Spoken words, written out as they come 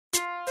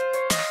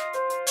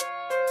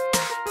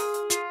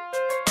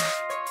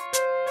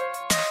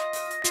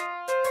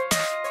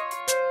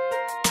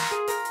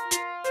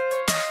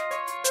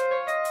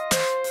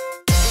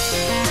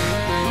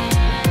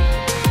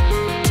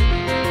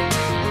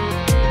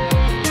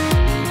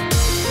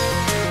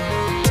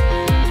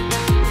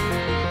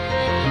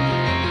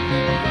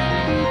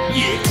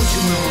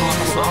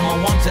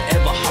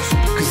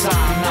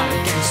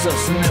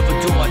restless and never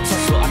do I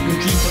tussle. I can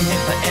dream from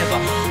here forever,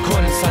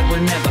 caught inside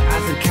whenever,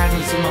 as the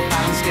candles in my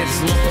balance gets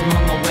lost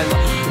among my weather.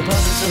 The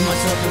purpose of my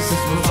surface is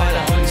to provide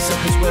a holy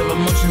surface where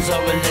emotions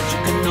are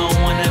electric and no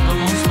one ever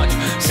moves much.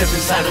 Step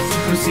inside a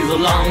frequency, the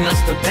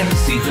long-lost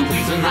dependency, the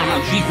reason I'm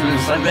not dreaming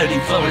inside ready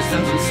for a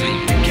tendency.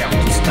 Count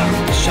to stop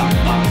the shot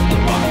by the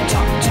rock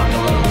top, talk a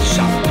little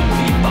shot and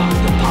be by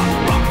the pop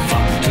rock,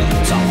 flop to the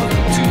top of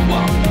the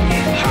two-walk,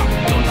 hip hop,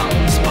 don't knock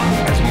the spot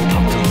as we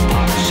pop to the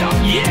pop shot.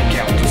 Yeah,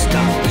 count to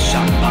stop the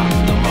shot by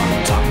the rock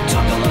top,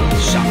 talk a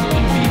little shot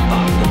and be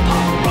by the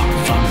pop rock,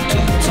 flop to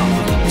the top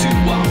of the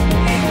two-walk,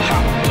 hip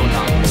hop, don't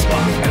knock the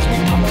spot as we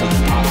pop to the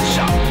pop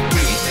shot.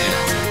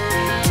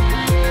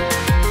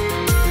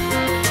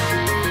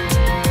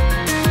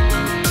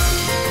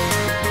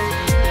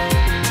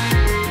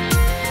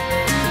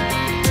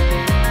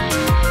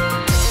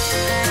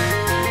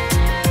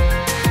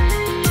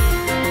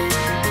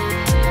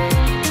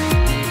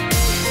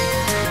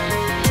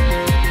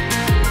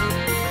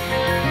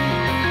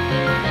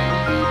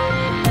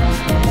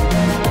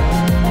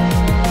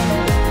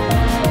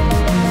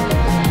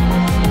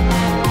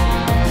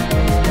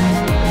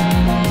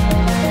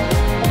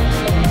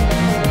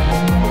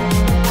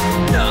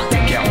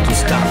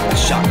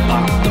 Shot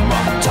by the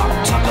rock top,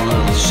 talk a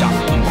little shot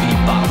and be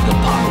by the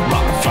pop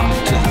rock, flop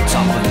to the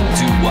top of the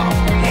doo-wop,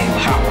 hip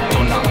hop,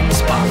 don't knock the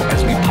spot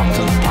as we pop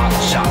to the pop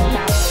shot.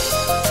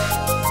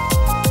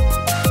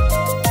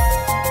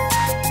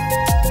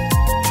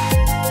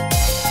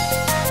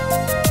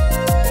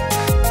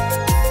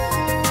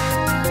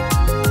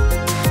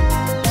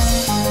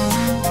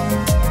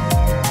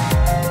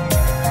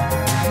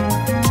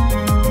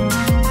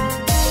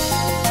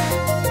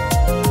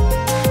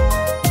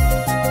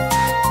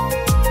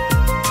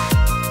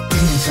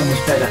 So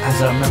much better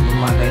as I remember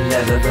my main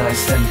letter that I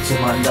sent to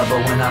my lover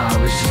when I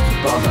was just a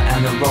brother.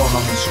 And the roll on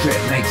the strip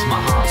makes my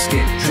heart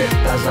skip trip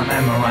as I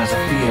memorize, I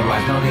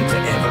theorize, no need to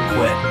ever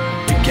quit.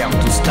 Pick out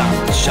to stop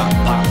the shot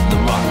by the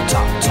rock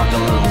top, talk a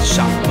little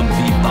shot and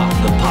be by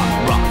the pop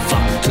rock,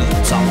 flop to the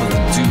top of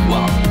the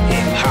doo-wop,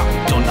 hip hop,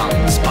 don't knock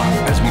the spot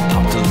as we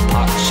pop to the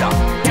pop shot.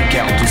 Pick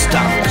out to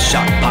stop the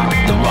shot by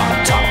the rock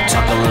top,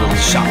 talk a little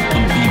shot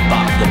and be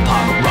by the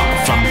pop rock,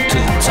 flop to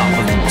the top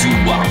of the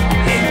doo-wop,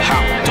 hip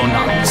hop, don't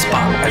knock the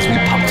spot as we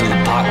pop to the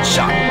pop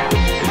shot.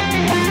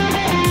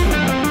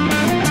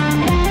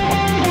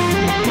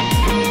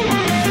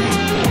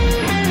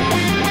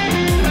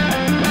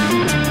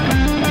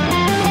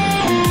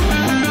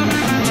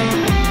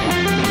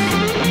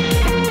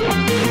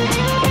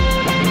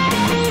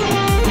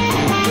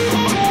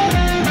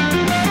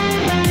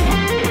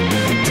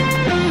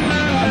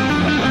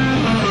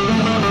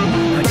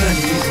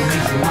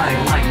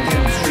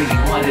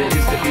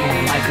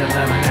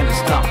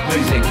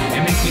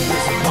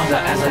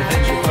 As I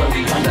venture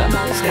further yonder,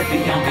 step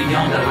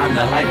beyond I'm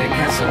the light that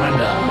can't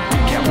surrender.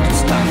 Count to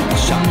stop the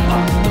shot by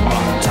the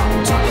rock top,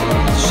 talk a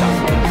little shot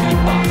and be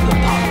by the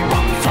pop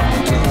rock, flop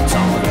to the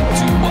top of the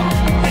doo-wop,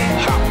 hip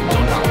hop,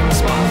 don't knock the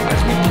spot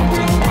as we pop to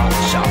the pop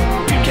shot.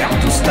 Count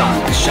to stop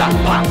the shot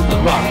by the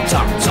rock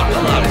top, talk a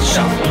little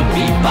shot and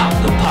be by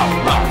the pop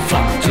rock,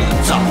 flop to the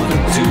top of the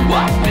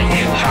doo-wop,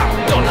 hip hop,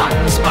 don't knock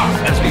the spot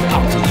as we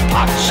pop to the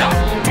pop shot.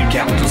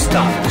 Count to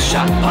stop the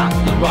shot by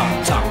the rock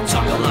top,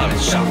 talk a little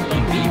shot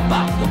and be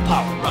by the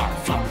pop rock.